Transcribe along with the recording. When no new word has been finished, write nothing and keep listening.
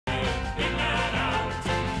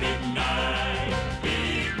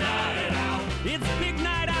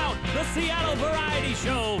Seattle variety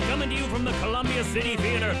show, coming to you from the Columbia City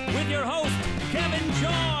Theater with your host, Kevin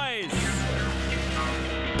Joyce.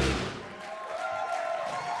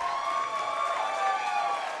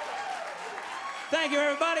 Thank you,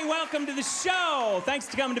 everybody. Welcome to the show. Thanks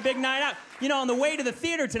for coming to Big Night Out. You know, on the way to the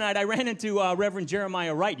theater tonight, I ran into Reverend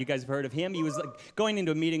Jeremiah Wright. You guys have heard of him. He was going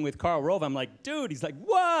into a meeting with Karl Rove. I'm like, dude. He's like,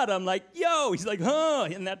 what? I'm like, yo. He's like, huh.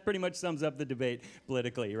 And that pretty much sums up the debate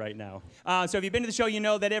politically right now. So if you've been to the show, you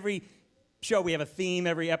know that every show we have a theme.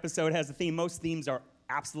 Every episode has a theme. Most themes are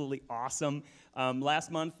absolutely awesome.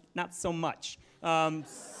 Last month, not so much.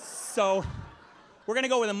 So we're going to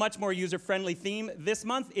go with a much more user-friendly theme. This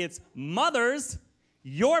month, it's mothers.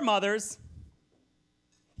 Your mothers.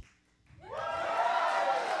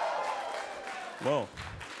 Whoa.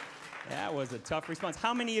 That was a tough response.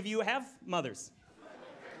 How many of you have mothers?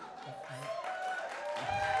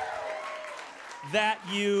 That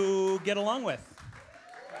you get along with?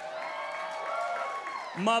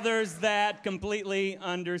 Mothers that completely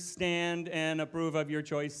understand and approve of your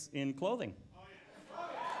choice in clothing?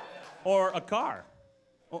 Or a car?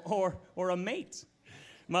 Or a mate?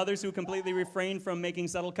 Mothers who completely refrain from making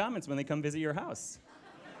subtle comments when they come visit your house.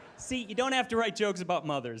 See, you don't have to write jokes about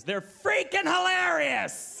mothers. They're freaking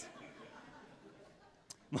hilarious!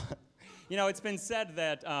 You know, it's been said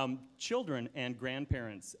that children and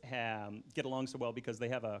grandparents get along so well because they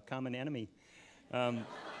have a common enemy. I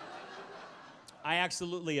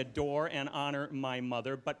absolutely adore and honor my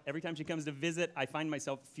mother, but every time she comes to visit, I find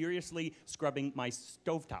myself furiously scrubbing my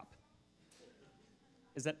stovetop.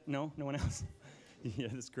 Is that, no one else? Yeah,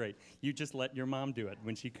 that's great. You just let your mom do it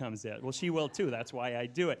when she comes in. Well, she will too. That's why I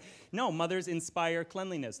do it. No, mothers inspire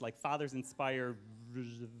cleanliness, like fathers inspire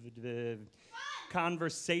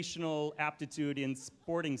conversational aptitude in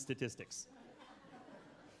sporting statistics.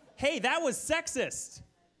 Hey, that was sexist.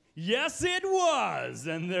 Yes, it was.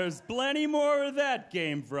 And there's plenty more where that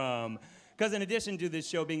came from. Because in addition to this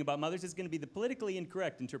show being about mothers, it's going to be the politically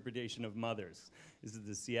incorrect interpretation of mothers. This is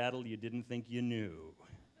the Seattle you didn't think you knew.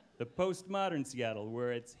 The postmodern Seattle,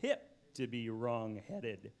 where it's hip to be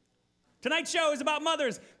wrong-headed. Tonight's show is about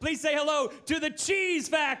mothers. Please say hello to the Cheese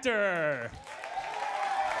Factor.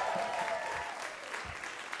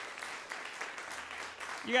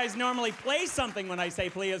 You guys normally play something when I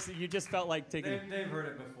say please. You just felt like taking... They've heard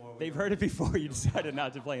it before. They've heard it before. You decided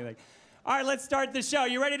not to play anything. All right, let's start the show.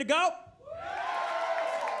 You ready to go?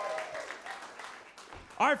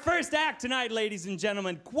 Our first act tonight, ladies and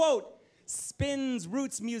gentlemen, quote, spins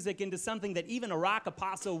roots music into something that even a rock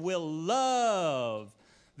apostle will love.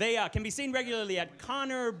 They can be seen regularly at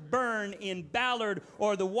Connor Burn in Ballard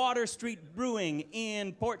or the Water Street Brewing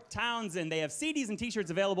in Port Townsend. They have CDs and T-shirts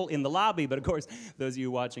available in the lobby, but of course, those of you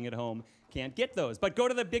watching at home can't get those. But go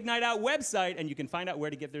to the Big Night Out website and you can find out where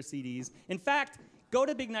to get their CDs. In fact, go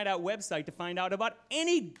to Big Night Out website to find out about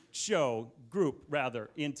any group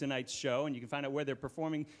in tonight's show, and you can find out where they're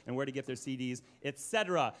performing and where to get their CDs,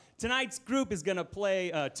 etc. Tonight's group is going to play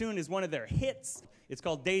a tune is one of their hits. It's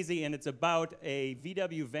called Daisy, and it's about a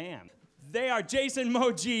VW van. They are Jason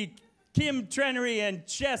Mogi, Kim Trenerry, and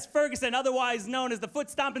Ches Ferguson, otherwise known as the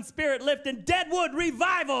foot-stomping, spirit-lifting Deadwood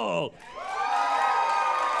Revival.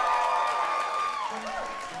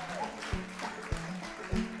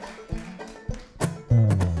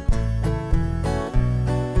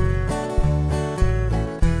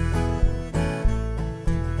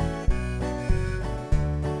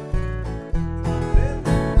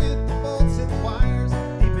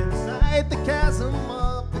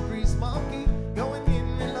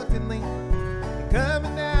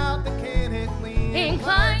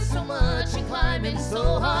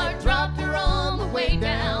 So hard, dropped her on the way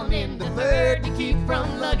down in the bird to keep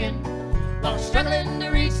from lugging while struggling to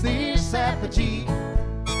reach this apogee.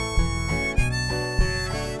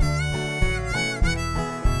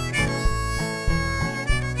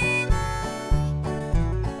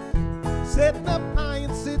 Sitting up high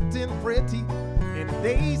and sitting pretty in a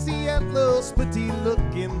daisy and little spitty,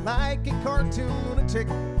 looking like a cartoon chick,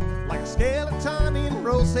 like a skeleton in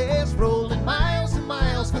roses, rolling miles and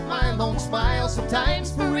miles with my long smile,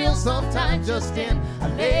 sometimes for real, sometimes just in a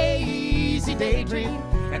lazy daydream,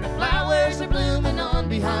 and the flowers are blooming on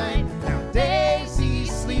behind. Now Daisy's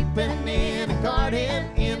sleeping in a garden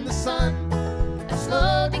in the sun, a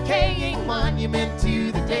slow decaying monument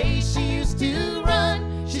to the days she used to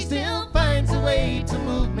run. She still finds a way to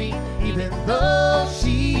move me, even though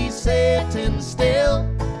she's sitting still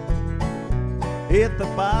at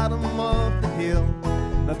the bottom of the hill.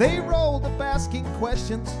 Now they rolled up asking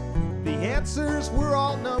questions. They answers were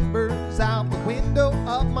all numbers out the window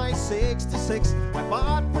of my 66. I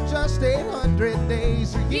bought for just 800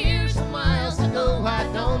 days or Years or miles ago, I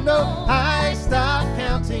don't know. I stopped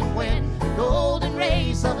counting When the golden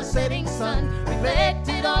rays of a setting sun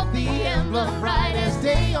reflected off the emblem bright as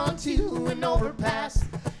day onto an overpass.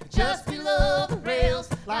 Just below the rails,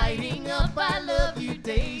 lighting up I love you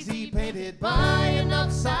daisy, painted by an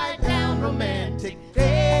upside down romantic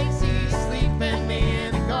daisy, sleeping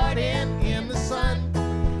in a garden in the sun.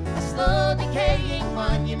 A slow decaying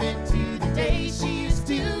monument to the days she used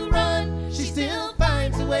to run. She still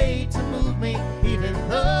finds a way to move me, even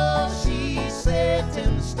though she's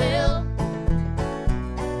sitting still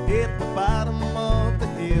at the bottom of the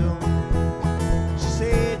hill. She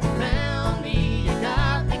said, You found me, you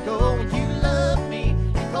got me going, you love me,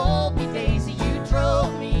 you called me daisy, you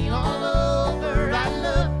drove me all over. I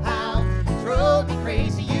love how you drove me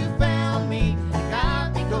crazy, you found me, you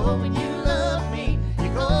got me going, you love me, you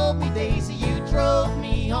called me daisy, you drove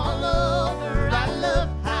me all over. I love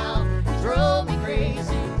how you drove me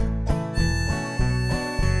crazy.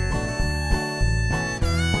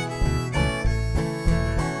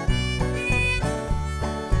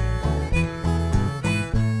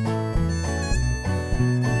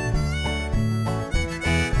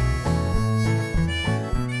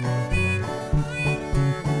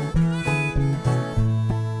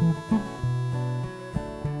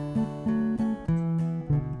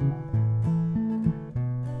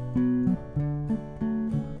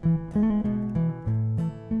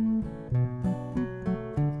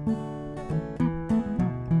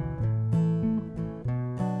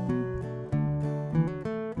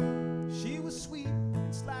 she was sweet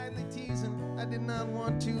and slightly teasing. I did not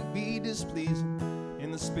want to be displeasing.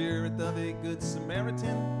 In the spirit of a good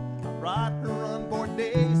Samaritan, I brought her on board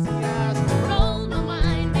Daisy. Roll, my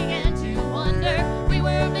mind began to wonder. We were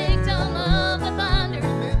a victim of the thunder.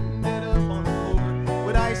 Ended up on the floor.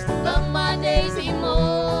 Would I still Love my daisy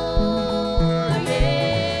more,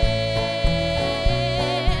 yeah.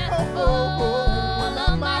 Oh,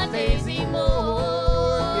 love my daisy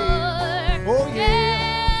more, yeah. Oh,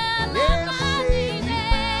 yeah. Love my daisy.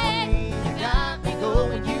 You got me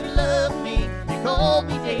going, you love me. You called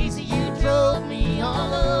me daisy, you drove me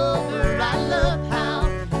all over. I love how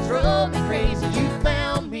you drove me crazy. You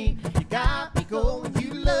found me, you got me going,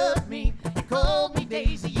 you love me. You called me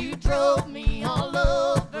daisy, you drove me all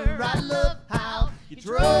over. I love how you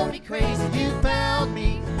drove me crazy. You found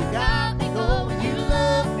me, you got me going, you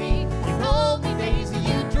love me. You called me daisy,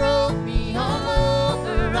 you drove me all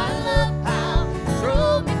over. I love how you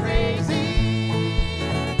drove me crazy.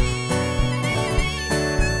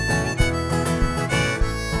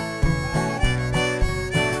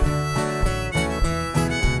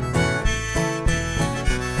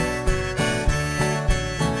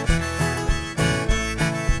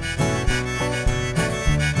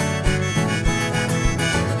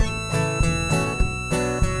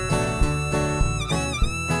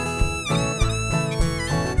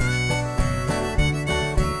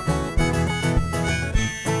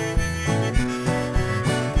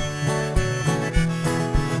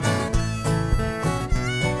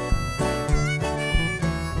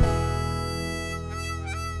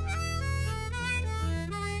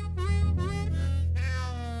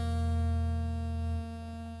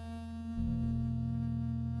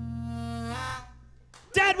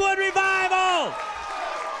 Deadwood Revival!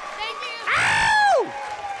 Thank you. Ow!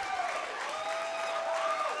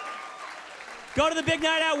 Go to the Big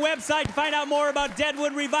Night Out website to find out more about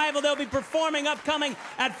Deadwood Revival. They'll be performing upcoming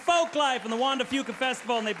at Folklife and the Wanda Fuca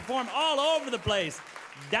Festival, and they perform all over the place.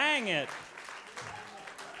 Dang it.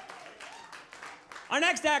 Our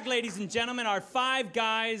next act, ladies and gentlemen, are 5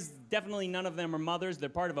 guys. Definitely none of them are mothers. They're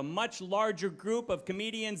part of a much larger group of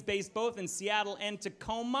comedians based both in Seattle and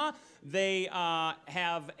Tacoma. They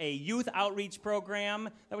have a youth outreach program.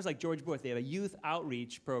 That was like George Bush. They have a youth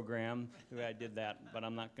outreach program. I did that, but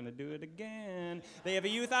I'm not going to do it again. They have a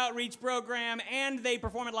youth outreach program, and they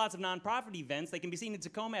perform at lots of nonprofit events. They can be seen in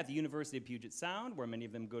Tacoma at the University of Puget Sound, where many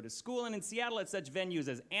of them go to school, and in Seattle at such venues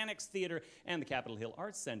as Annex Theater and the Capitol Hill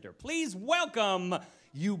Arts Center. Please welcome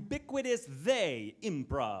Ubiquitous They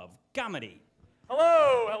Improv Comedy.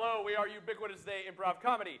 Hello, hello, we are Ubiquitous They Improv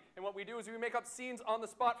Comedy, and what we do is we make up scenes on the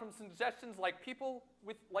spot from suggestions like people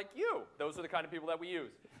like you. Those are the kind of people that we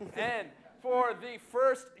use. And for the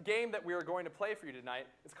first game that we are going to play for you tonight,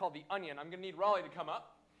 it's called The Onion. I'm going to need Rollie to come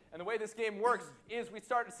up. And the way this game works is we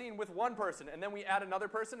start a scene with one person, and then we add another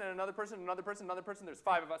person, and another person, and another person, another person. There's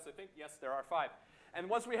 5 of us, I think. Yes, there are 5. And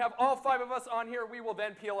once we have all 5 of us on here, we will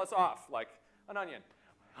then peel us off like an onion.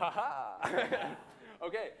 Ha-ha.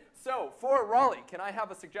 Okay, so for Rollie, can I have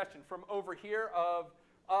a suggestion from over here of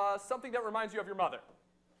something that reminds you of your mother?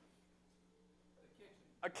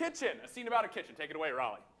 A kitchen. A scene about a kitchen. Take it away,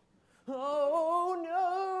 Rollie. Oh,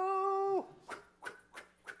 no!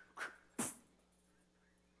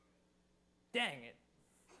 Dang it.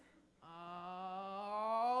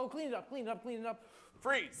 Oh, clean it up, clean it up, clean it up.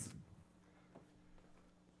 Freeze.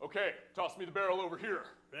 Okay, toss me the barrel over here.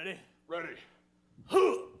 Ready? Ready.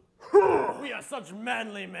 We are such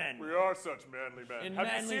manly men. We are such manly men. In Have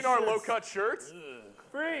you manly seen our shirts. low-cut shirts?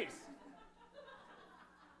 Freeze.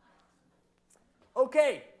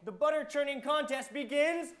 Okay, the butter churning contest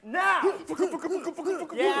begins now.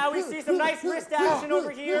 Yeah, we see some nice wrist action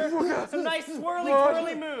over here. Some nice swirly,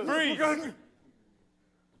 twirly moves. Freeze.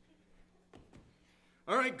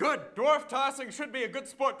 All right, good. Dwarf tossing should be a good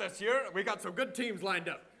sport this year. We got some good teams lined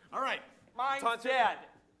up. All right. Mine's dead.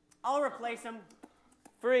 I'll replace him.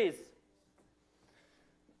 Freeze.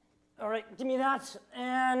 All right, give me that,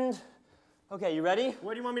 and... Okay, you ready?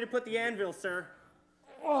 Where do you want me to put the anvil, sir?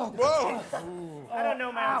 Whoa. I don't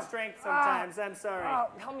know my own strength sometimes. I'm sorry.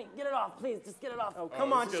 Help me, get it off, please, just get it off. Oh,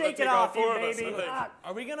 come on, it's shake gonna it take all off, you four of us, baby. I think.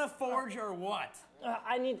 Are we gonna forge or what?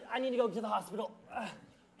 I need to go to the hospital.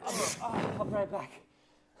 I'll be right back.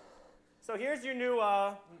 So here's your new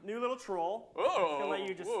little troll. Oh. Gonna let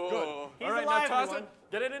you just good. He's All right, alive, now toss everyone.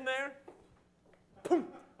 it. Get it in there.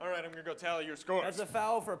 All right, I'm gonna go tally your scores. That's a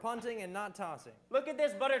foul for punting and not tossing. Look at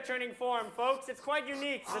this butter churning form, folks. It's quite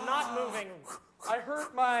unique. The knot moving. I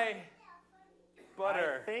hurt my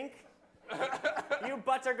butter. I think. You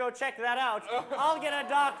butter go check that out. I'll get a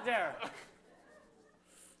doctor.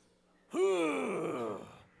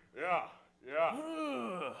 Yeah.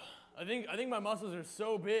 I think my muscles are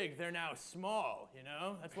so big they're now small. You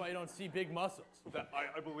know, that's why you don't see big muscles.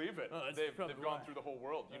 I believe it. Oh, that's They've probably gone why. through the whole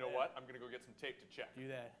world. You know yeah. what? I'm gonna go get some tape to check. Do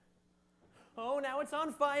that. Oh, now it's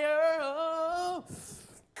on fire. Oh.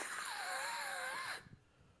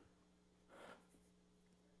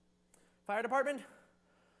 Fire department?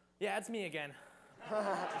 Yeah, it's me again.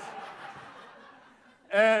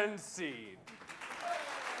 And scene.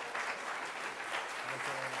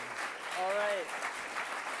 All right.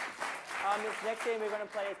 This next game we're going to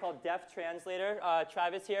play is called Deaf Translator.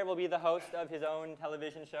 Travis here will be the host of his own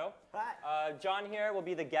television show. John here will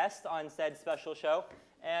be the guest on said special show.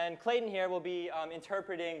 And Clayton here will be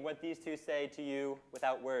interpreting what these two say to you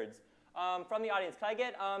without words. From the audience, can I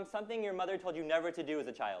get something your mother told you never to do as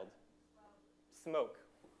a child? Smoke.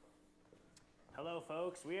 Hello,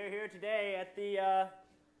 folks. We are here today at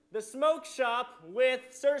the smoke shop with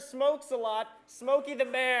Sir Smokes-a-Lot, Smokey the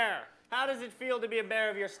Bear. How does it feel to be a bear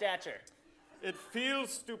of your stature? It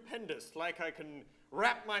feels stupendous, like I can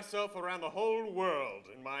wrap myself around the whole world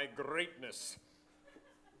in my greatness.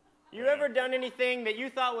 You ever done anything that you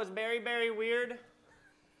thought was very, very weird?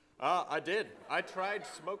 I did. I tried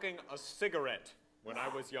smoking a cigarette when I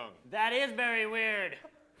was young. That is very weird.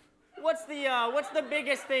 What's the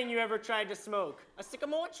biggest thing you ever tried to smoke? A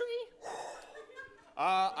sycamore tree?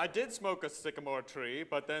 I did smoke a sycamore tree,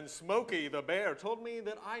 but then Smokey the Bear told me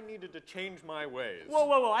that I needed to change my ways.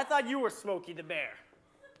 Whoa, I thought you were Smokey the Bear.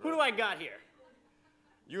 Who do I got here?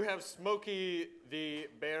 You have Smokey the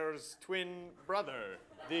Bear's twin brother,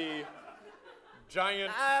 the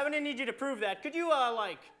giant... I'm gonna need you to prove that. Could you,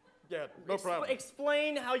 Yeah, no problem.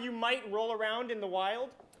 explain how you might roll around in the wild?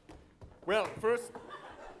 Well, first,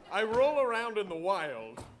 I roll around in the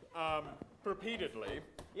wild, repeatedly,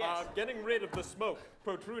 Yes. getting rid of the smoke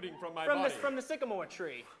protruding from my body. From the sycamore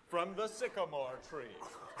tree. From the sycamore tree.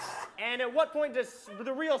 And at what point does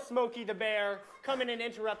the real Smokey the Bear come in and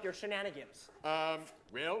interrupt your shenanigans?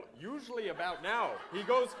 Well, usually about now. He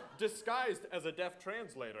goes disguised as a deaf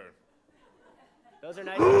translator. Those are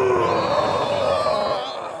nice.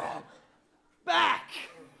 Back!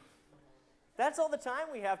 That's all the time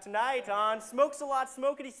we have tonight on Smokes-a-Lot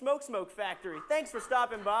Smokety Smoke Smoke Factory. Thanks for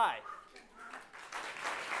stopping by.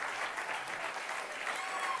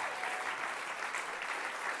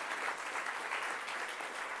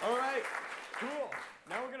 All right, cool.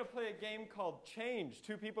 Now we're going to play a game called Change.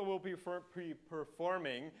 Two people will be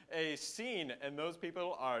performing a scene, and those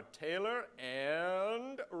people are Taylor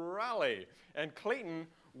and Rollie. And Clayton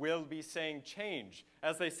will be saying change.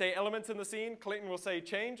 As they say elements in the scene, Clayton will say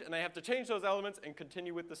change, and they have to change those elements and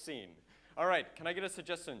continue with the scene. All right, can I get a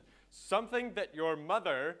suggestion? Something that your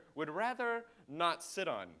mother would rather not sit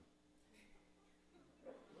on.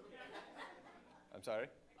 I'm sorry?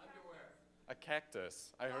 A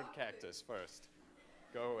cactus. I heard cactus first.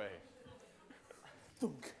 Go away.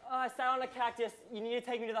 I sat on a cactus. You need to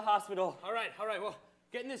take me to the hospital. All right, well,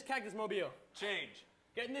 get in this cactus mobile. Change.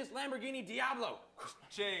 Get in this Lamborghini Diablo.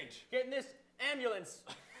 Change. Get in this Ambulance.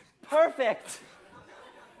 Perfect.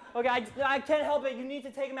 Okay, I can't help it. You need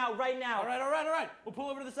to take him out right now. All right. We'll pull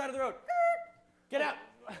over to the side of the road. Get out.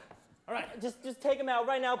 All right. Just take him out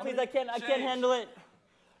right now, please. I can't handle it.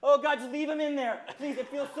 Oh God, just leave him in there. Please, it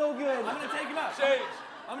feels so good. I'm gonna take him out. Change.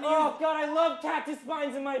 Oh God, I love cactus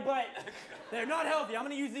spines in my butt. They're not healthy. I'm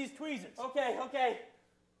gonna use these tweezers. Okay.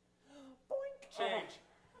 Boink. Change.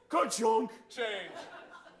 Ka-chunk. Change.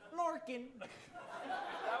 Lorkin.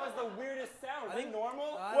 That was the weirdest sound. Is it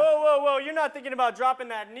normal? Whoa. You're not thinking about dropping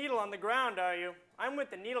that needle on the ground, are you? I'm with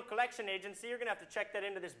the needle collection agency. You're gonna have to check that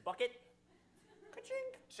into this bucket.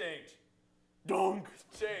 Ka-chink. Change. Donk.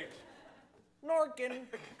 Change. Norkin.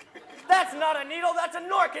 That's not a needle, that's a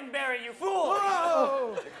Norkenberry, you fool!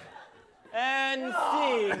 Whoa. And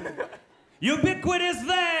scene. Ubiquitous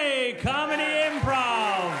They, comedy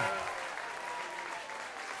improv.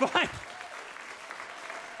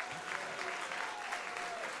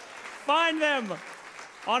 Find them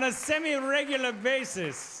on a semi-regular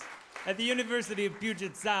basis at the University of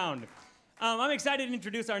Puget Sound. I'm excited to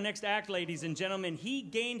introduce our next act, ladies and gentlemen. He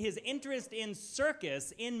gained his interest in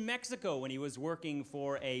circus in Mexico when he was working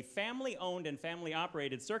for a family-owned and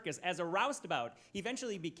family-operated circus as a roustabout. He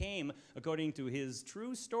eventually became, according to his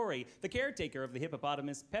true story, the caretaker of the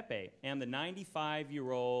hippopotamus Pepe and the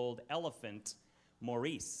 95-year-old elephant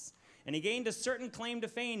Maurice. And he gained a certain claim to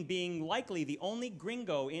fame, being likely the only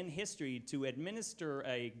gringo in history to administer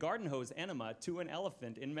a garden hose enema to an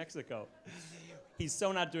elephant in Mexico. He's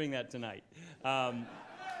so not doing that tonight.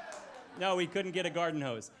 No, he couldn't get a garden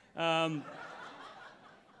hose. But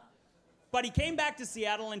he came back to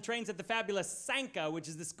Seattle and trains at the fabulous Sanka, which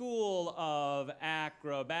is the School of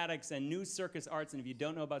Acrobatics and New Circus Arts. And if you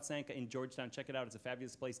don't know about Sanka in Georgetown, check it out. It's a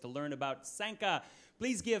fabulous place to learn about Sanka.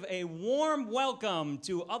 Please give a warm welcome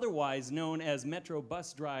to otherwise known as Metro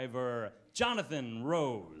bus driver, Jonathan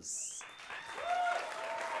Rose.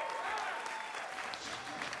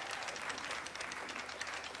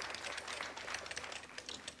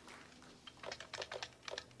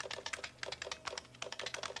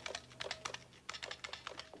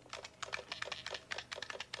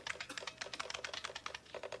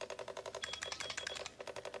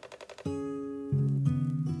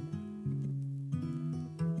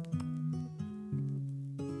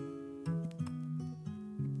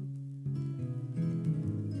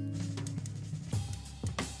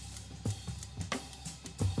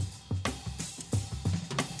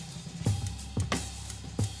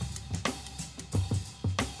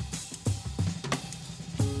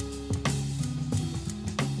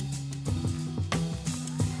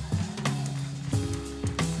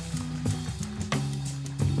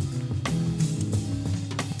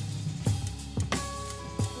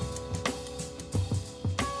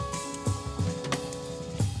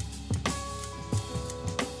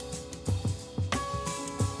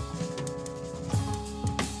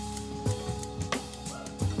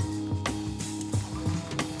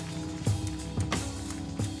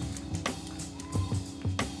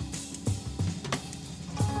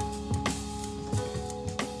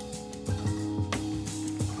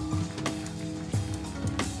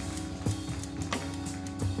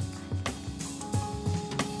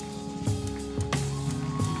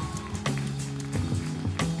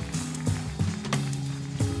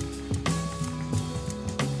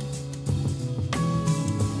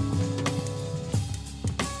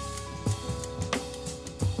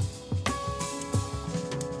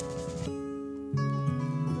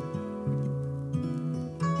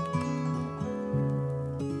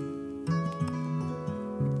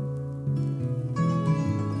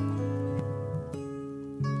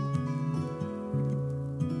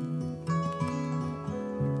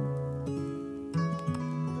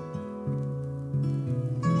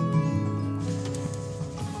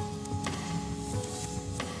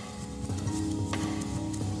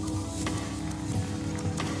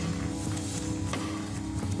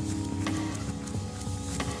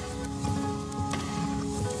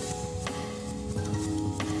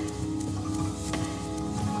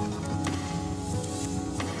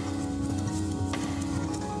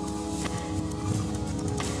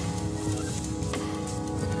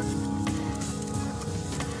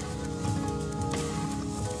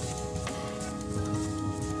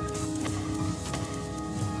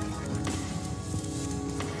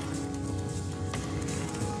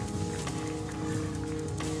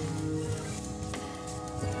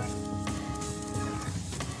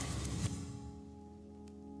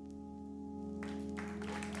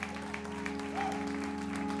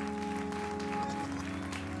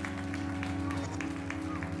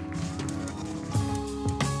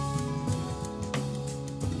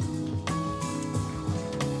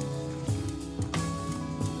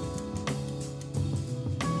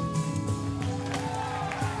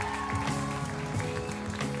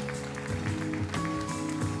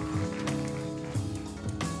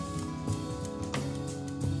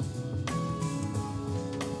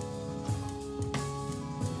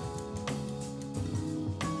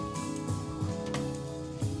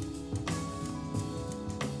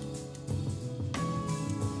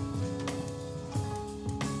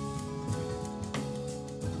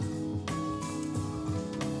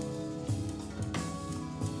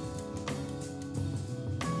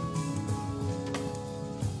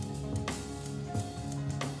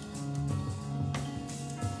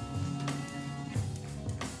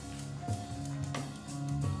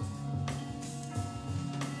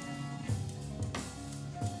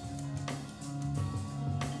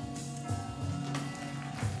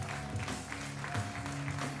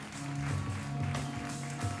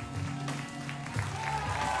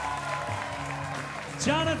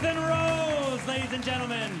 Jonathan Rose, ladies and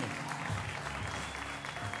gentlemen.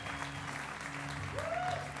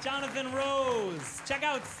 Jonathan Rose. Check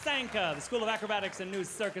out Sanka, the School of Acrobatics and New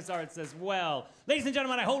Circus Arts as well. Ladies and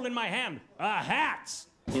gentlemen, I hold in my hand a hat.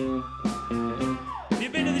 If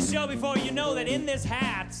you've been to the show before, you know that in this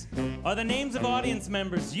hat are the names of audience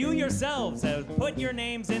members. You yourselves have put your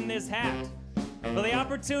names in this hat for the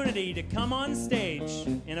opportunity to come on stage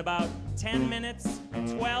in about 10 minutes,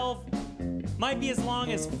 12, might be as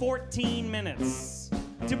long as 14 minutes,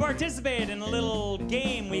 to participate in a little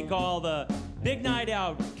game we call the Big Night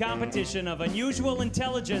Out competition of unusual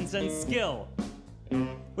intelligence and skill,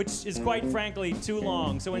 which is quite frankly too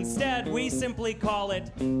long. So instead, we simply call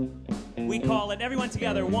it, everyone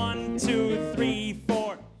together, 1, 2, 3,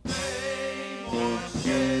 4.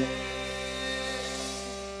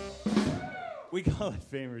 We call it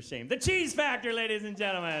fame or shame. The Cheese Factor, ladies and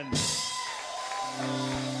gentlemen.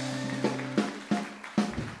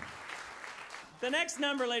 The next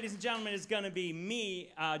number, ladies and gentlemen, is going to be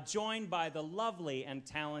me, joined by the lovely and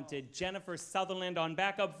talented Jennifer Sutherland on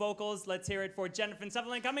backup vocals. Let's hear it for Jennifer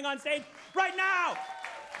Sutherland coming on stage right now.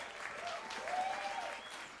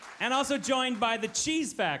 And also joined by the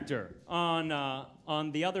Cheese Factor on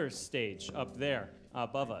the other stage up there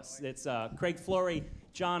above us. It's Craig Flory,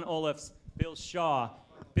 John Olafs, Bill Shaw.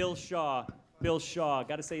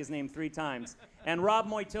 Got to say his name 3 times. And Rob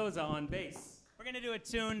Moitoza on bass. We're going to do a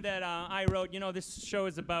tune that I wrote. You know, this show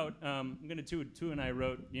is about, I'm going to do a tune I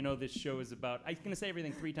wrote. You know, this show is about, I'm going to say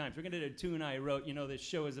everything 3 times. We're going to do a tune I wrote. You know, this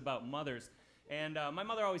show is about mothers. And my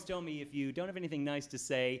mother always told me, if you don't have anything nice to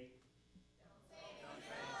say,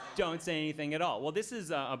 don't say anything at all. Well, this is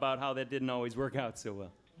about how that didn't always work out so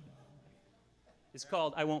well. It's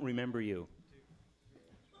called I Won't Remember You.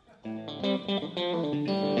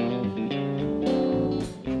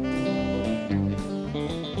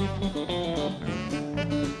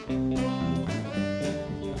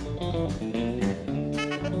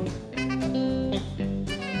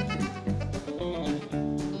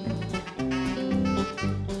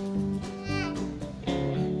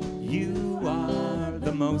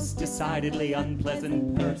 Most decidedly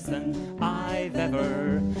unpleasant person I've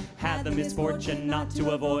ever had the misfortune not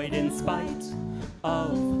to avoid, in spite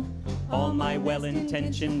of all my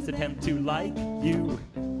well-intentions attempt to like you.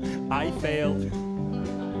 I failed.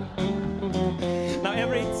 Now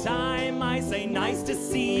every time I say nice to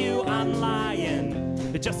see you, I'm lying.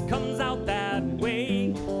 It just comes out that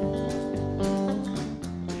way.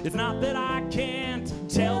 It's not that I can't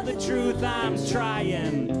tell the truth, I'm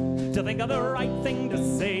trying to think of the right thing to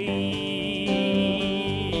say.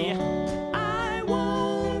 I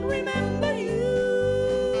won't remember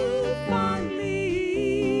you fondly,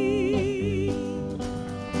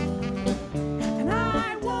 and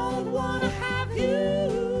I won't want to have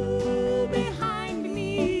you behind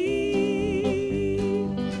me,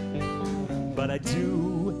 but I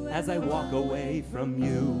do as I walk away from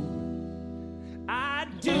you. I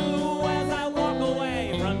do as I walk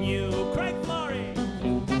away from you. Craig Flory.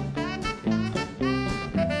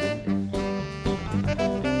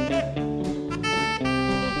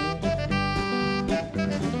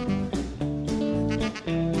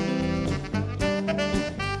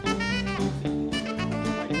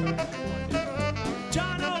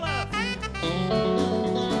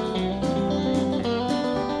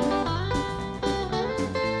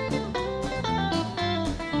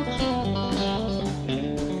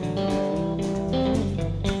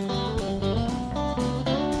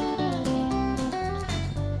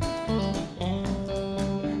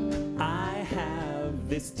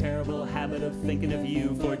 Thinking of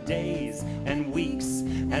you for days and weeks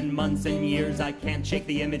and months and years. I can't shake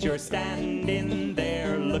the image you're standing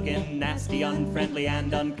there looking nasty, unfriendly,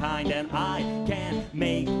 and unkind, and I can't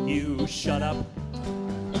make you shut up.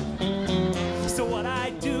 So what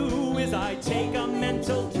I do is I take a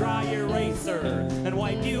mental dry eraser and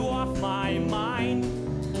wipe you off my mind.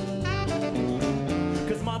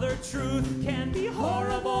 'Cause Mother Truth can be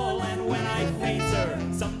horrible, and when I face her,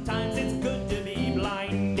 sometimes it's good to be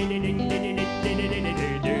blind.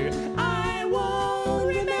 I won't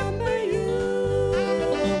remember you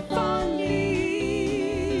fondly,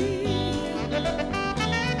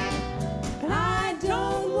 and I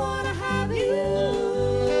don't want to have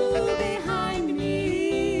you behind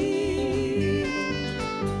me,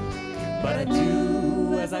 but I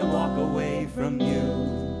do as I walk away from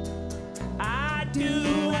you. I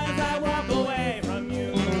do as I walk away from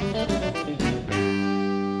you.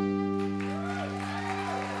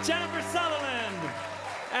 Jennifer Sutherland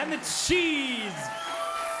and the Cheese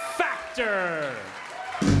Factor.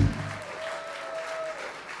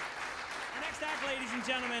 Our next act, ladies and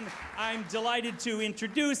gentlemen, I'm delighted to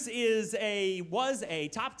introduce was a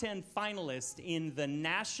top 10 finalist in the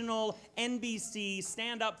National NBC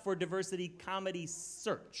Stand Up for Diversity Comedy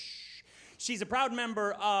Search. She's a proud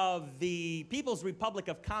member of the People's Republic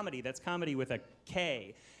of Comedy, that's comedy with a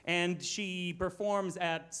K, and she performs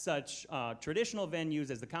at such traditional venues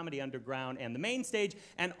as the Comedy Underground and the Main Stage,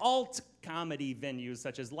 and alt comedy venues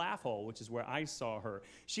such as Laugh Hole, which is where I saw her.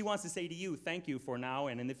 She wants to say to you, thank you for now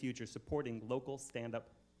and in the future supporting local stand-up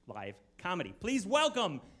live comedy. Please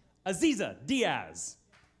welcome Aziza Diaz.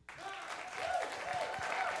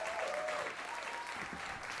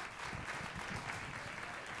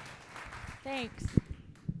 Thanks.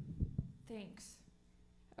 Thanks.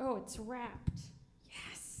 Oh, it's wrapped.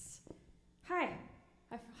 Yes. Hi.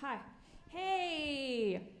 Hi.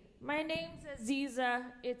 Hey. My name's Aziza.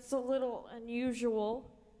 It's a little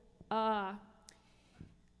unusual.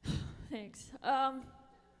 Thanks.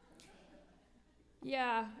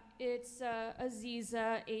 Yeah, it's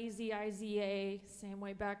Aziza, A-Z-I-Z-A, same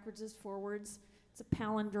way backwards as forwards. It's a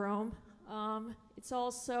palindrome. It's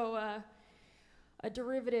also a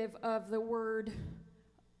derivative of the word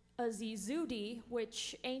azizudi,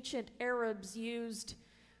 which ancient Arabs used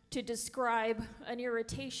to describe an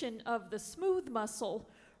irritation of the smooth muscle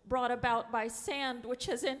brought about by sand which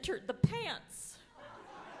has entered the pants.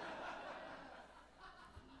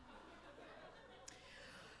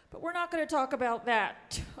 But we're not going to talk about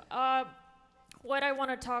that. What I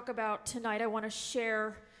want to talk about tonight, I want to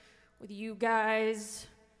share with you guys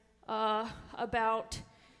about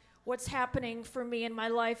what's happening for me in my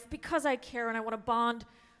life because I care and I want to bond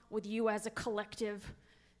with you as a collective,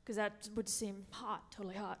 because that would seem hot,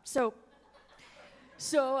 totally hot. So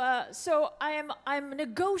I'm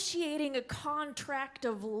negotiating a contract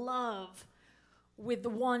of love with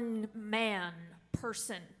one man,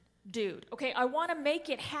 person, dude. Okay, I want to make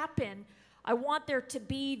it happen. I want there to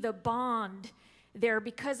be the bond there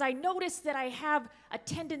because I notice that I have a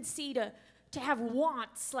tendency to have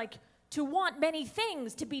wants, like to want many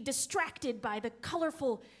things, to be distracted by the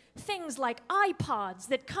colorful things like iPods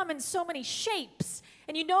that come in so many shapes.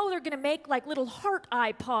 And you know they're going to make like little heart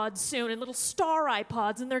iPods soon and little star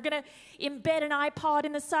iPods, and they're going to embed an iPod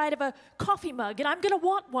in the side of a coffee mug, and I'm going to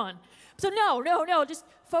want one. So no, just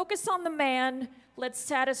focus on the man. Let's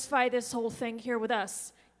satisfy this whole thing here with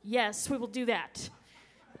us. Yes, we will do that.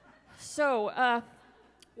 So,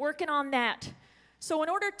 working on that. So in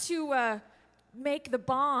order to make the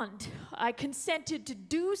bond, I consented to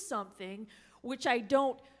do something which I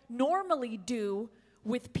don't normally do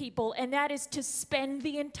with people, and that is to spend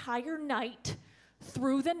the entire night,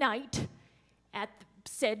 through the night, at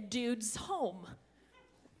said dude's home,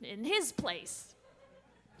 in his place.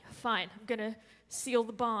 Fine, I'm gonna seal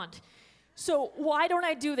the bond. So why don't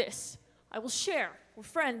I do this? I will share. We're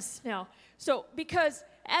friends now. So, because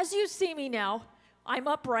as you see me now, I'm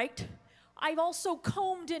upright. I've also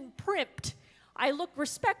combed and primped. I look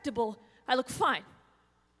respectable. I look fine.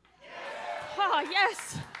 Ah,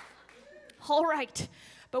 yes. All right.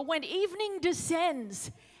 But when evening descends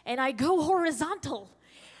and I go horizontal,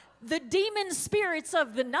 the demon spirits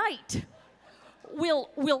of the night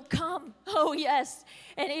will come. Oh, yes.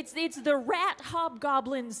 And it's the rat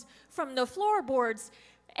hobgoblins from the floorboards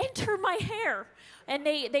enter my hair, and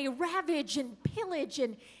they ravage and pillage,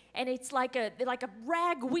 and it's like a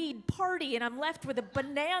ragweed party, and I'm left with a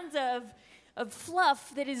bonanza of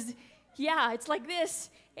fluff that is, yeah, it's like this.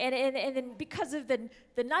 And then because of the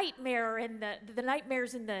nightmare and the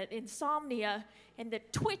nightmares and the insomnia and the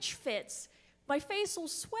twitch fits, my face will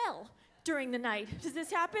swell during the night. Does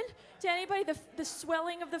this happen to anybody, the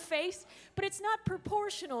swelling of the face? But it's not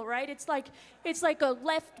proportional, right? It's like a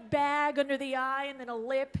left bag under the eye and then a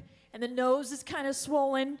lip, and the nose is kind of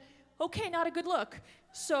swollen. Okay, not a good look.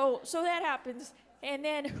 So that happens. And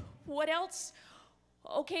then what else?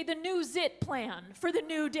 Okay, the new zit plan for the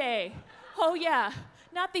new day. Oh yeah,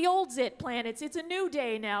 not the old zit plan. It's a new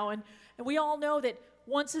day now, and we all know that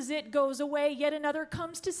once a zit goes away, yet another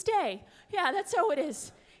comes to stay. Yeah, that's how it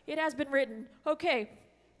is. It has been written. Okay,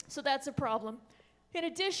 so that's a problem. In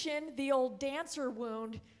addition, the old dancer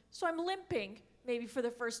wound, so I'm limping maybe for the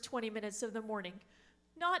first 20 minutes of the morning.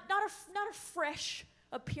 Not a fresh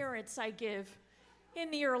appearance I give in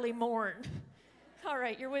the early morn. All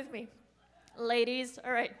right, you're with me. Ladies,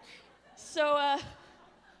 all right. So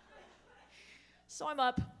I'm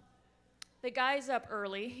up. The guy's up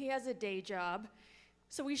early. He has a day job.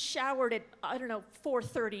 So we showered at, I don't know,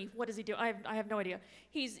 4:30. What does he do? I have no idea.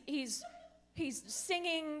 He's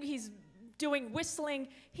singing, he's doing whistling.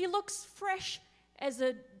 He looks fresh as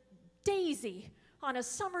a daisy on a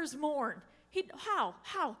summer's morn. How?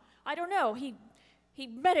 I don't know. He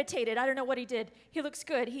meditated. I don't know what he did. He looks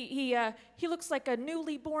good. He looks like a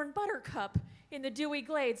newly born buttercup in the dewy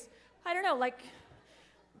glades. I don't know,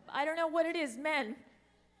 I don't know what it is. Men,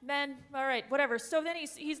 all right, whatever. So then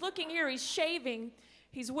he's looking here. He's shaving.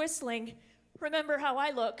 He's whistling. Remember how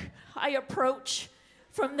I look. I approach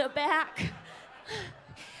from the back.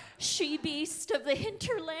 She-beast of the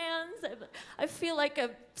hinterlands. I feel like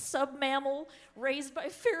a sub-mammal raised by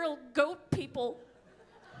feral goat people.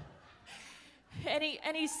 And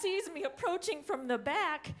he sees me approaching from the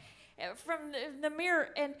back, from the mirror,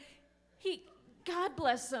 and God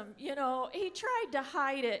bless him, you know, he tried to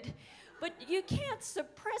hide it, but you can't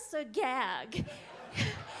suppress a gag.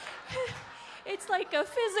 It's like a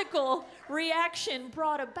physical reaction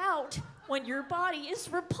brought about when your body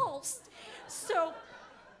is repulsed. So,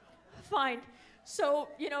 fine. So,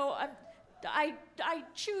 you know, I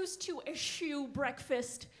choose to eschew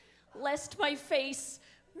breakfast, lest my face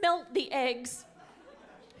melt the eggs.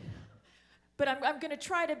 But I'm gonna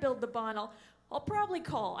try to build the bond. I'll probably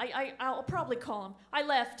call. I'll probably call him. I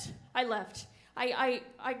left.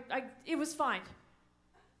 It was fine.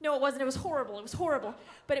 No, it wasn't. It was horrible. It was horrible.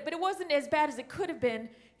 But it wasn't as bad as it could have been.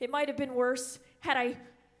 It might have been worse had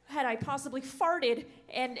I possibly farted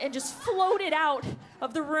and just floated out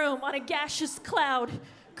of the room on a gaseous cloud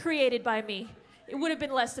created by me. It would have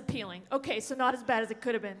been less appealing. Okay, so not as bad as it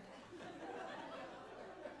could have been.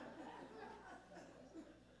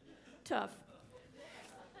 Tough.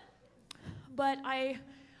 But I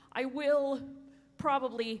will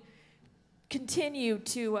probably continue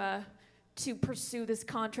to pursue this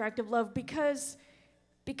contract of love because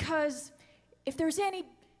if there's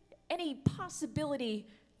any possibility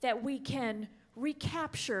that we can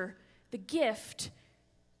recapture the gift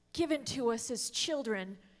given to us as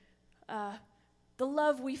children, the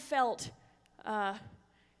love we felt from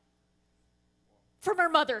our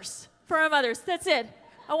mothers. That's it.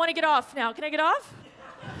 I want to get off now. Can I get off?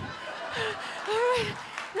 All right,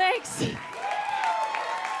 thanks.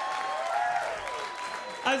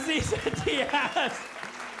 Aziza Diaz.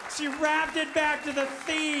 She wrapped it back to the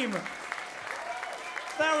theme.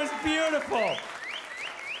 That was beautiful.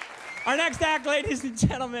 Our next act, ladies and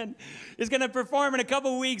gentlemen, is going to perform in a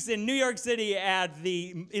couple weeks in New York City at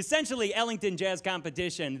the essentially Ellington Jazz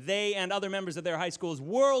Competition. They and other members of their high school's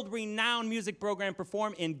world-renowned music program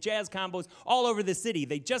perform in jazz combos all over the city.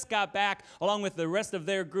 They just got back, along with the rest of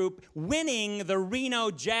their group, winning the Reno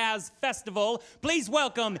Jazz Festival. Please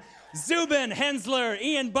welcome Zubin Hensler,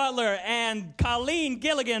 Ian Bulter, and Colleen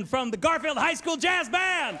Gilligan from the Garfield High School Jazz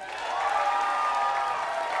Band.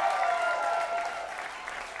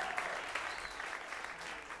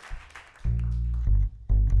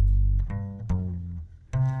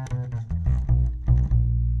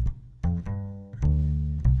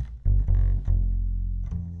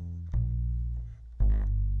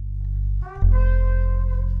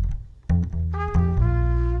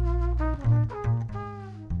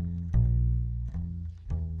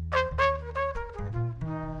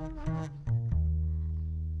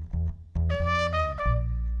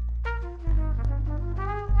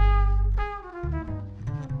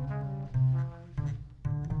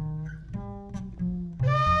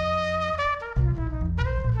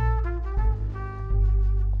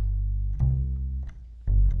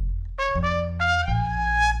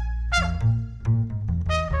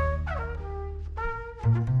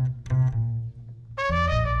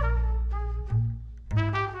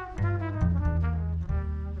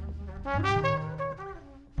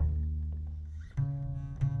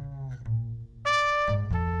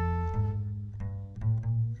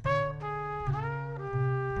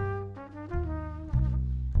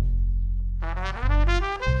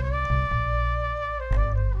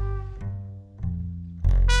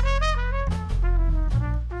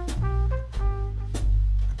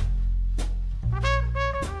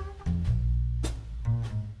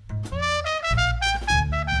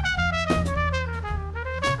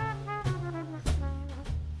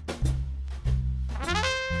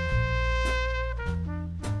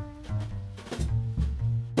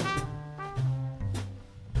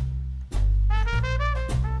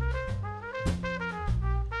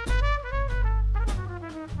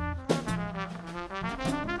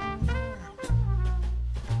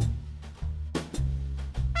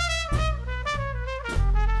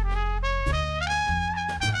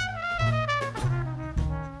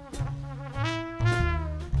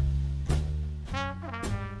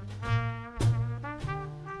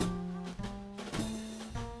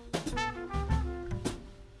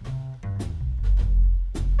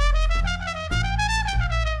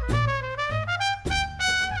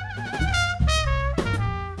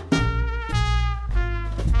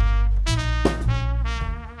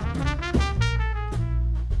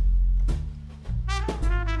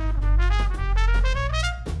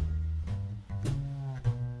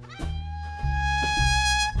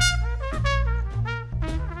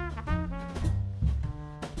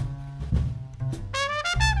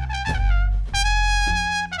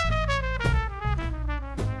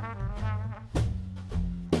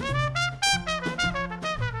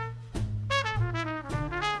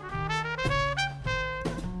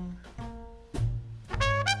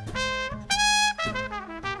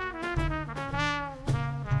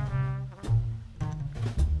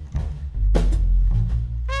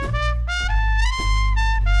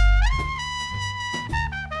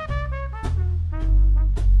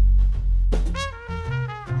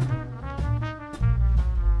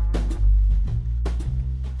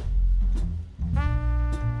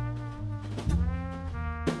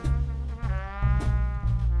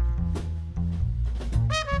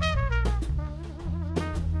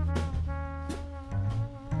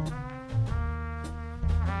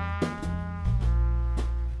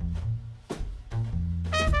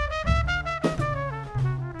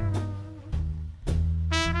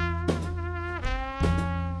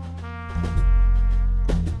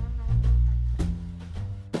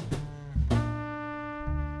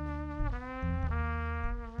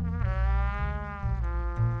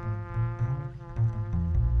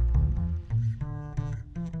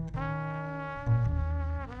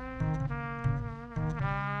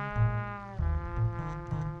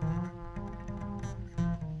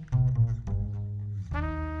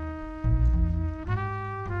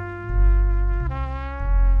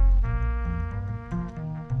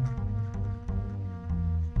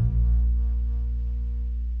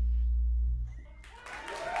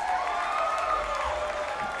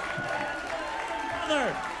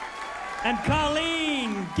 and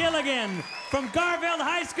Colleen Gilligan from Garfield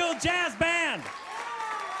High School Jazz Band.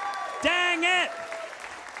 Dang it!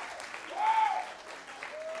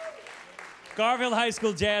 Garfield High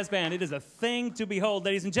School Jazz Band. It is a thing to behold,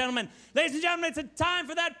 ladies and gentlemen. Ladies and gentlemen, it's a time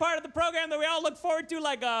for that part of the program that we all look forward to,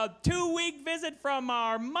 like a 2-week visit from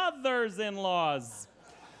our mothers-in-laws.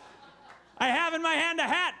 I have in my hand a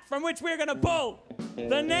hat from which we're going to pull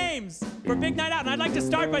the names for Big Night Out. And I'd like to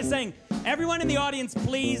start by saying, everyone in the audience,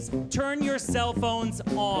 please turn your cell phones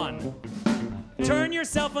on. Turn your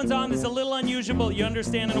cell phones on. This is a little unusual. You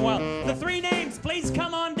understand in a while. The 3 names, please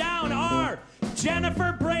come on down, are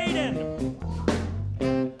Jennifer Braden,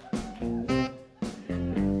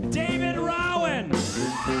 David Rowan,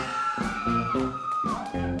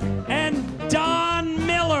 and Don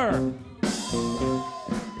Miller.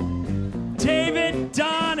 David,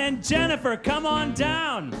 Don, and Jennifer, come on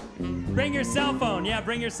down. Bring your cell phone. Yeah,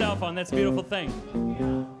 bring your cell phone. That's a beautiful thing.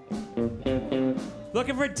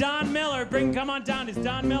 Looking for Don Miller. Come on down. It's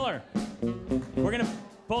Don Miller. We're going to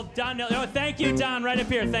pull Don Miller. Oh, thank you, Don, right up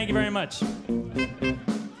here. Thank you very much.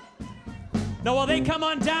 Now, while they come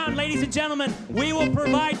on down, ladies and gentlemen, we will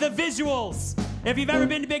provide the visuals. If you've ever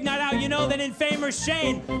been to Big Night Out, you know that in Fame or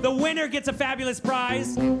Shame, the winner gets a fabulous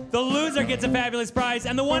prize, the loser gets a fabulous prize,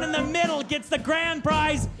 and the one in the middle gets the grand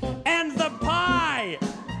prize and the pie.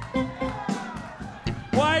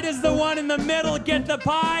 Why does the one in the middle get the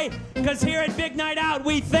pie? Because here at Big Night Out,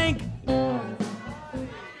 we think, now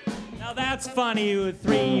that's funny.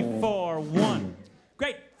 3, 4, 1.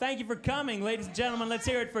 Great. Thank you for coming, ladies and gentlemen. Let's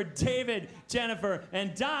hear it for David, Jennifer,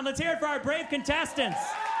 and Don. Let's hear it for our brave contestants.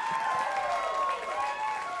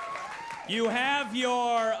 You have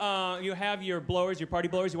your blowers, your party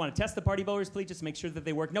blowers. You want to test the party blowers, please? Just make sure that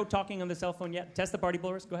they work. No talking on the cell phone yet. Test the party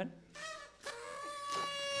blowers. Go ahead.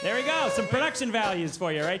 There we go. Some production values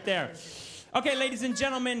for you right there. Okay, ladies and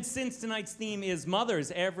gentlemen, since tonight's theme is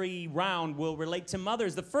mothers, every round will relate to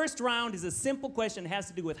mothers. The first round is a simple question. It has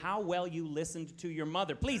to do with how well you listened to your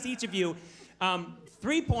mother. Please, each of you,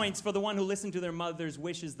 3 points for the one who listened to their mother's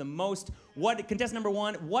wishes the most. Contestant number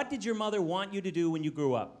 1, what did your mother want you to do when you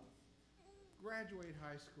grew up? Graduate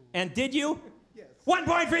high school. And did you? Yes. 1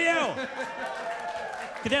 point for you.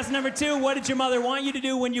 Contestant number 2, what did your mother want you to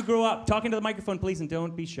do when you grew up? Talking to the microphone, please, and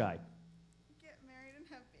don't be shy. Get married and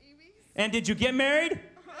have babies. And did you get married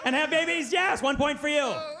and have babies? Yes, 1 point for you.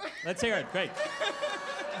 Oh. Let's hear it. Great.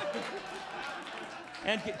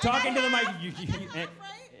 And talking to the mic,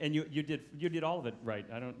 you did all of it right.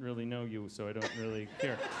 I don't really know you, so I don't really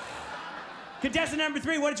care. Contestant number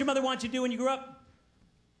 3, what did your mother want you to do when you grew up?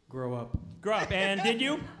 Grow up. Grow up. And did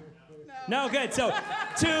you? No, good. So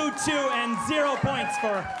 2, 2, and 0 points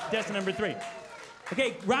for contestant number 3.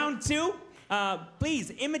 Okay, round 2.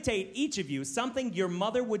 Please imitate, each of you, something your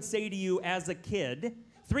mother would say to you as a kid.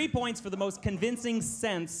 3 points for the most convincing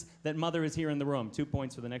sense that mother is here in the room. 2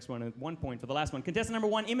 points for the next one and 1 point for the last one. Contestant number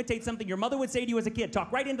 1, imitate something your mother would say to you as a kid.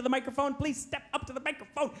 Talk right into the microphone. Please step up to the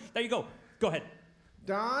microphone. There you go. Go ahead.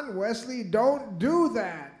 Don, Wesley, don't do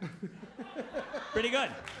that. Pretty good.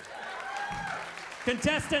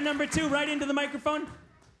 Contestant number 2, right into the microphone.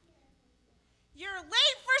 You're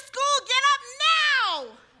late for school. Get up now.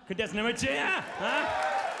 Contestant number 2, yeah. Huh?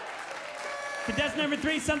 Contestant number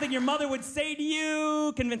 3, something your mother would say to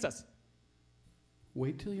you. Convince us.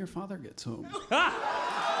 Wait till your father gets home. Ah!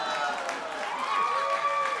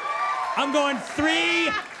 I'm going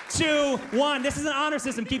 3, 2, 1. This is an honor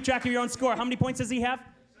system. Keep track of your own score. How many points does he have?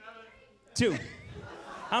 7. 2.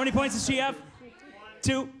 How many points does she have?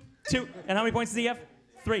 2. 2. And how many points does he have?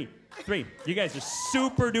 3. 3. You guys are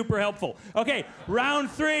super duper helpful. Okay,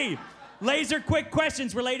 round 3. Laser quick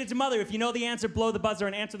questions related to mother. If you know the answer, blow the buzzer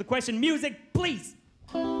and answer the question. Music, please.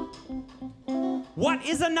 What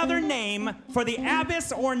is another name for the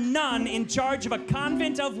abbess or nun in charge of a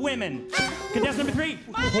convent of women? Contestant number 3.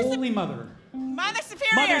 Holy Mother. Mother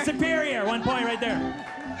Superior. Mother Superior. 1 point right there.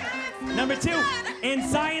 Number 2. In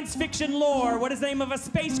science fiction lore, what is the name of a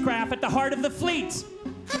spacecraft at the heart of the fleet?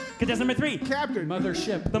 Contestant number 3. Captain.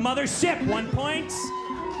 Mothership. The mothership. 1 point.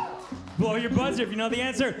 Blow your buzzer if you know the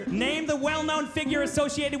answer. Name the well-known figure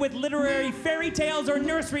associated with literary fairy tales or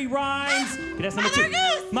nursery rhymes. Contestant number 2.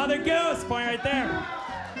 Goose. Mother Goose. Point right there.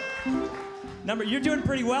 You're doing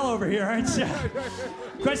pretty well over here, aren't you?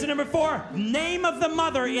 Question number 4. Name of the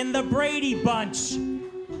mother in the Brady Bunch.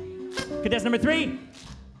 Contestant number 3.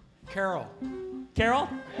 Carol. Carol?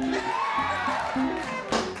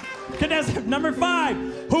 Contestant number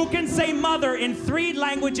 5. Who can say mother in 3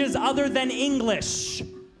 languages other than English?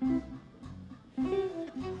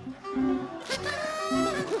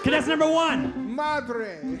 Contestant number 1.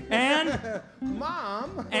 Madre. And?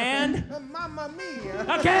 Mom. And? Mamma mia.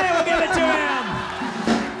 Okay, we'll give it to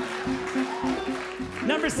him.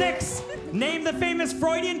 Number 6. Name the famous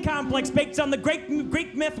Freudian complex based on the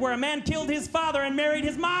Greek myth where a man killed his father and married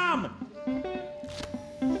his mom.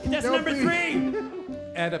 That's number 3.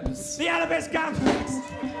 Oedipus. The Oedipus complex.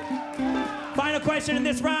 Final question in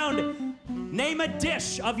this round. Name a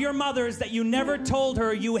dish of your mother's that you never told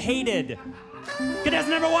her you hated. Contestant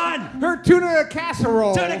number 1. Her tuna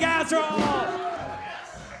casserole. Tuna casserole.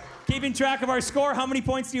 Keeping track of our score, how many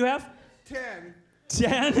points do you have? 10.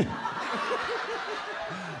 10?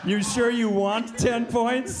 You sure you want 10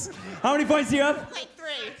 points? How many points do you have? Like 3.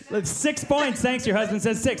 That's 6 points. Thanks. Your husband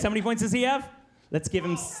says 6. How many points does he have? Let's give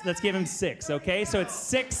him 6. Okay, so it's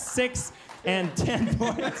 6, 6, and 10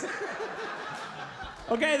 points.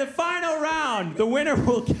 Okay, the final round. The winner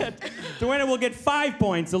will get 5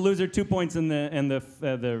 points. The loser 2 points, and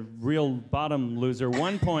the real bottom loser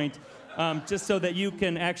 1 point, just so that you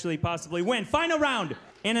can actually possibly win. Final round.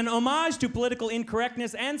 In an homage to political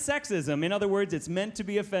incorrectness and sexism, in other words, it's meant to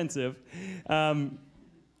be offensive.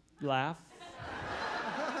 Laugh.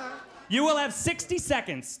 You will have 60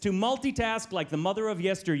 seconds to multitask like the mother of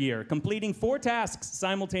yesteryear, completing 4 tasks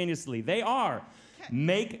simultaneously. They are: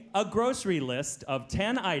 make a grocery list of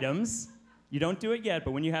 10 items. You don't do it yet,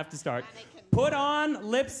 but when you have to start. Put on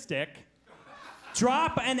lipstick.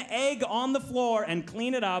 Drop an egg on the floor and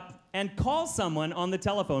clean it up. And call someone on the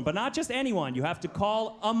telephone, but not just anyone. You have to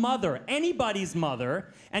call a mother, anybody's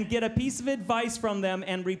mother, and get a piece of advice from them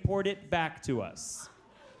and report it back to us.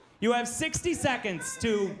 You have 60 seconds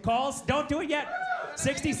to call, don't do it yet.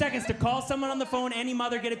 60 seconds to call someone on the phone, any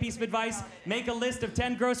mother, get a piece of advice, make a list of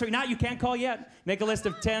 10 grocery, you can't call yet. Make a list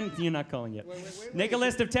of 10, you're not calling yet. Make a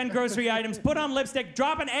list of 10 grocery items, put on lipstick,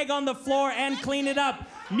 drop an egg on the floor, and clean it up.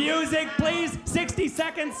 Music, please, 60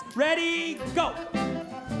 seconds, ready, go.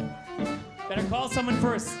 Better call someone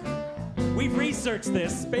first. We've researched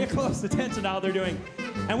this. Pay close attention to how they're doing.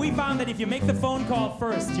 And we found that if you make the phone call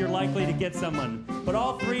first, you're likely to get someone. But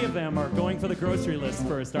all 3 of them are going for the grocery list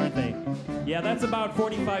first, aren't they? Yeah, that's about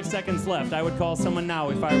 45 seconds left. I would call someone now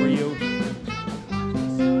if I were you.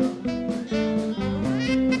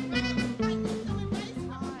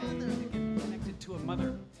 Connected to a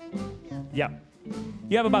mother. Yeah.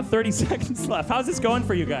 You have about 30 seconds left. How's this going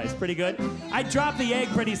for you guys? Pretty good? I drop the egg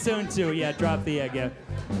pretty soon, too. Yeah, drop the egg, yeah.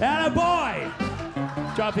 Attaboy!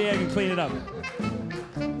 Drop the egg and clean it up.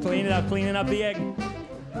 Clean it up, cleaning up the egg.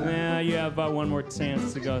 Yeah, you have about 1 more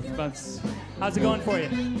chance to go. How's it going for you?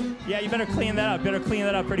 Yeah, you better clean that up. Better clean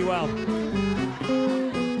that up pretty well.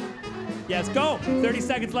 Yes, go. 30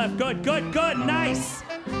 seconds left. Good, good, good. Nice.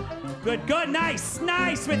 Good, good, nice.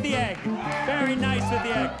 Nice with the egg. Very nice with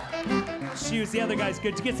the egg. Shoot, the other guy's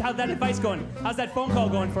good. How's that advice going? How's that phone call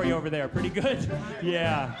going for you over there? Pretty good?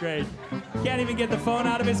 Yeah, great. Can't even get the phone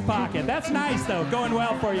out of his pocket. That's nice, though. Going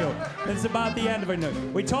well for you. It's about the end of it.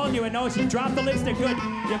 We told you, and no, she dropped the lipstick. Good.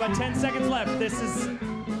 You have about 10 seconds left.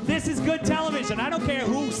 This is good television. I don't care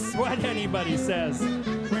what anybody says.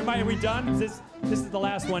 Are we done? This is the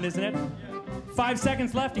last one, isn't it? 5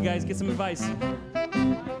 seconds left, you guys. Get some advice.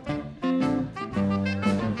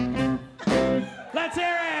 Let's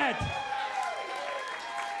hear it!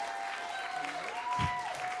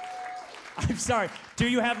 I'm sorry. Do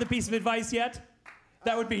you have the piece of advice yet?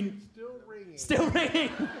 That would be... Still ringing. Still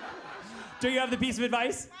ringing. Do you have the piece of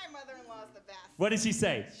advice? My mother-in-law's the best. What did she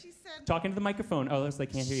say? She said... Talking to the microphone. Oh, they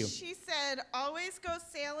can't hear you. She said, always go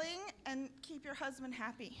sailing and keep your husband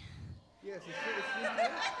happy. Yes,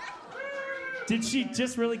 Did she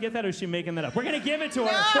just really get that, or is she making that up? We're going to give it to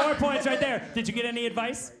her. 4 points right there. Did you get any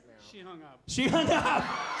advice? She hung up. She hung up.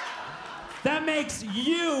 That makes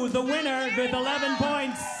you the winner with 11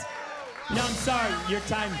 points. No, I'm sorry. Your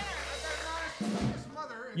time.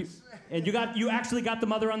 You actually got the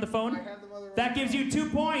mother on the phone? I have the mother on That gives you 2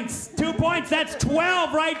 points. 2 points. That's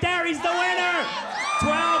 12 right there. He's the winner.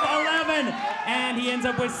 12, 11. And he ends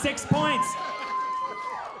up with 6 points.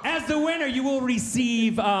 As the winner, you will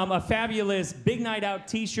receive a fabulous Big Night Out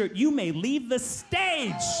t-shirt. You may leave the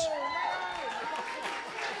stage.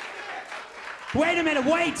 Wait a minute,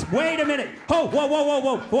 wait a minute. Oh,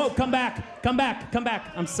 whoa, come back.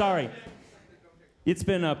 I'm sorry. It's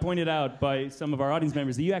been pointed out by some of our audience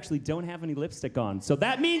members that you actually don't have any lipstick on. So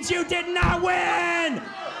that means you did not win!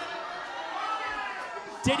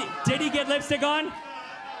 Did he get lipstick on?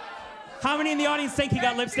 How many in the audience think he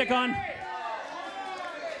got lipstick on?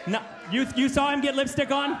 No, you saw him get lipstick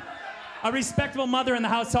on? A respectable mother in the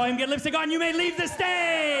house saw him get lipstick on. You may leave the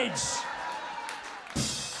stage!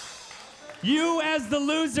 You, as the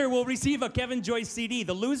loser, will receive a Kevin Joyce CD.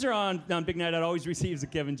 The loser on Big Night Out always receives a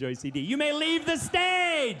Kevin Joyce CD. You may leave the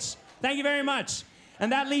stage. Thank you very much.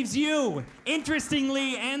 And that leaves you,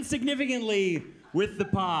 interestingly and significantly, with the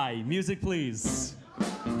pie. Music, please.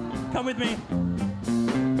 Come with me.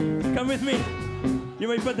 Come with me. You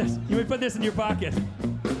may put this in your pocket.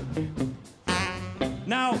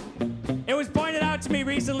 Now, it was pointed out to me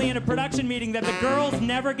recently in a production meeting that the girls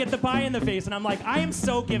never get the pie in the face, and I'm like, I am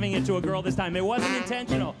so giving it to a girl this time. It wasn't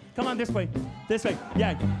intentional. Come on, this way. This way.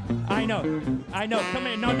 Yeah, I know. Come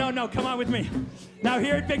in. No, come on with me. Now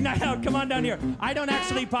here at Big Night Out, come on down here. I don't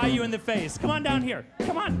actually pie you in the face. Come on down here.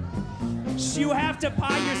 Come on. You have to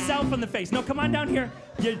pie yourself in the face. No, come on down here.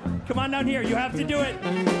 Come on down here. You have to do it.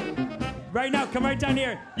 Right now, come right down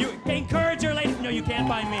here. You encourage your lady. No, you can't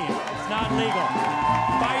pie me. It's not legal.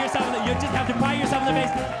 Pie yourself in the, you just have to pie yourself in the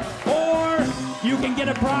face. Or you can get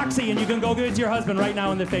a proxy and you can go give it to your husband right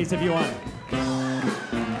now in the face if you want.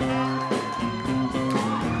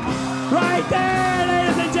 Right there,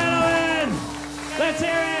 ladies and gentlemen. Let's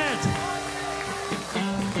hear it.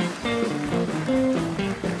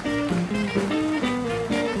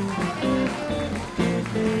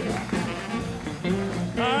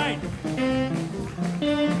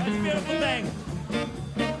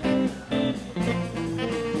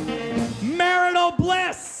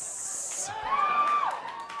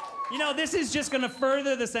 You know, this is just going to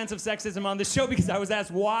further the sense of sexism on the show because I was asked,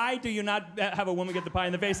 why do you not have a woman get the pie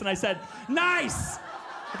in the face? And I said, nice!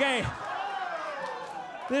 Okay.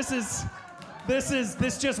 This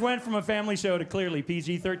just went from a family show to clearly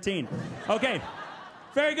PG-13. Okay.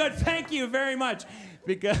 Very good. Thank you very much.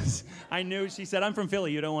 Because I knew, she said, I'm from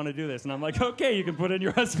Philly, you don't want to do this. And I'm like, okay, you can put it in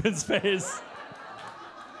your husband's face.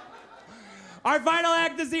 Our final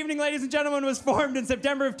act this evening, ladies and gentlemen, was formed in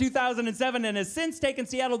September of 2007 and has since taken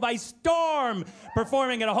Seattle by storm,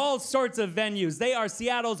 performing at all sorts of venues. They are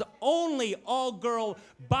Seattle's only all-girl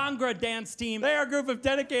Bhangra dance team. They are a group of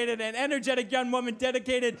dedicated and energetic young women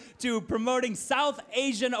dedicated to promoting South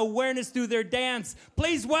Asian awareness through their dance.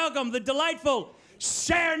 Please welcome the delightful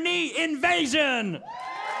Sherni Invasion.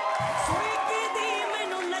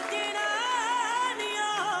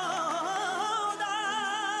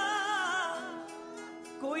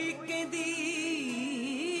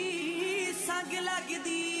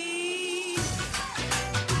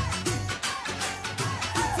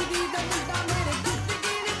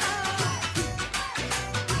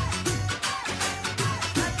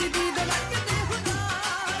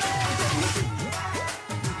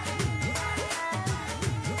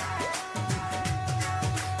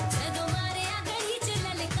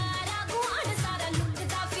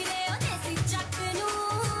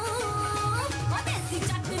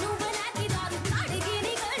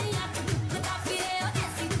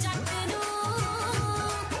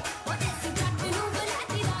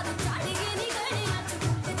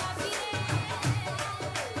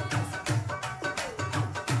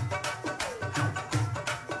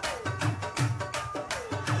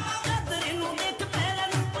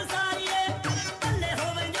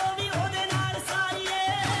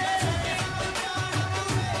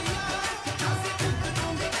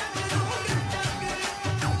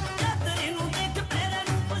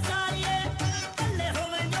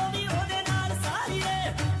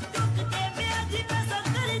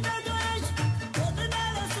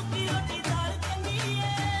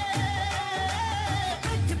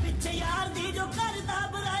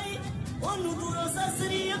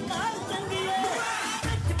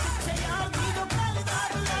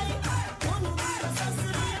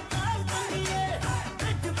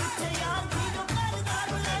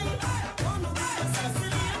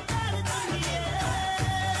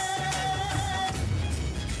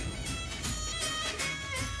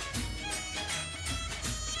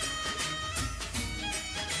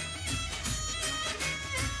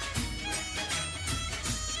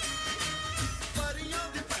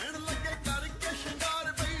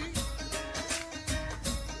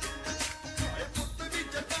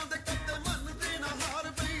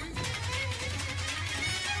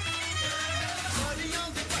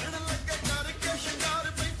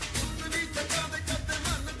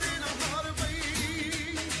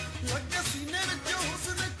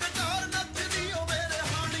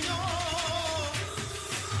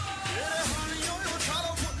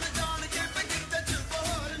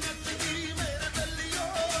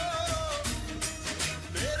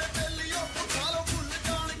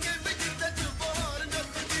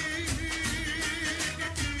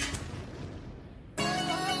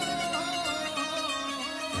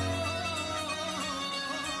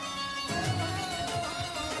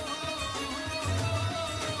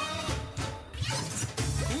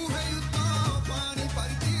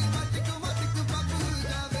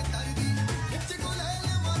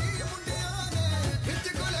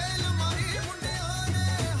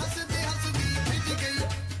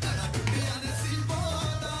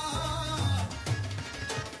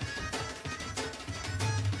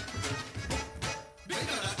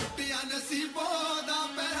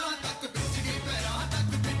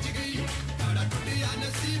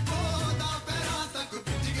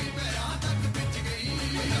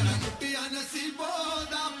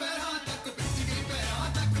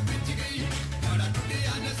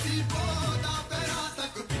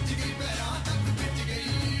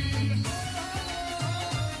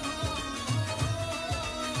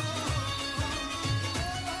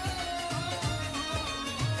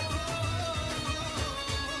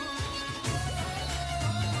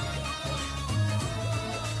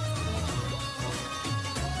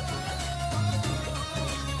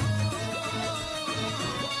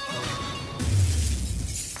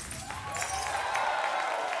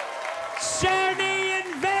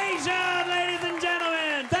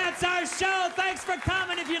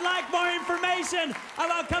 more information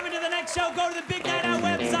about coming to the next show, go to the Big Night Out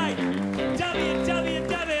website,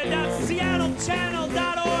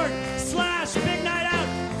 www.seattlechanel.org/bignnightout.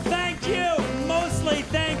 Thank you, mostly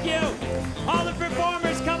thank you. All the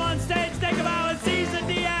performers come on stage. Think about Aziza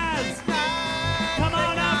Diaz. Come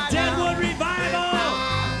on up, Deadwood Revival.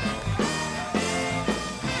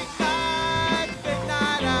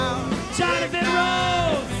 Jonathan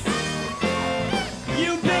Rose.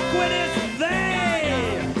 Ubiquitous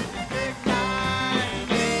They.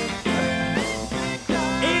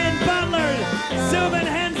 Ian Bulter. Zubin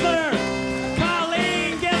Hensler.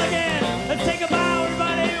 Colleen Gilligan. Let's take a bow,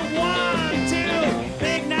 everybody. 1, 2.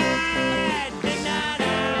 Big night. Big night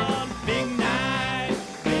out. Big night.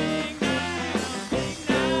 Big night. Big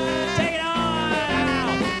night. Take it on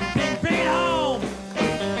out. Bring it home.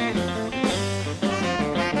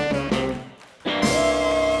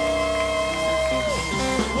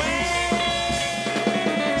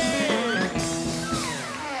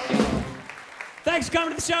 Thanks for coming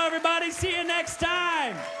to the show, everybody. See you next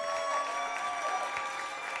time.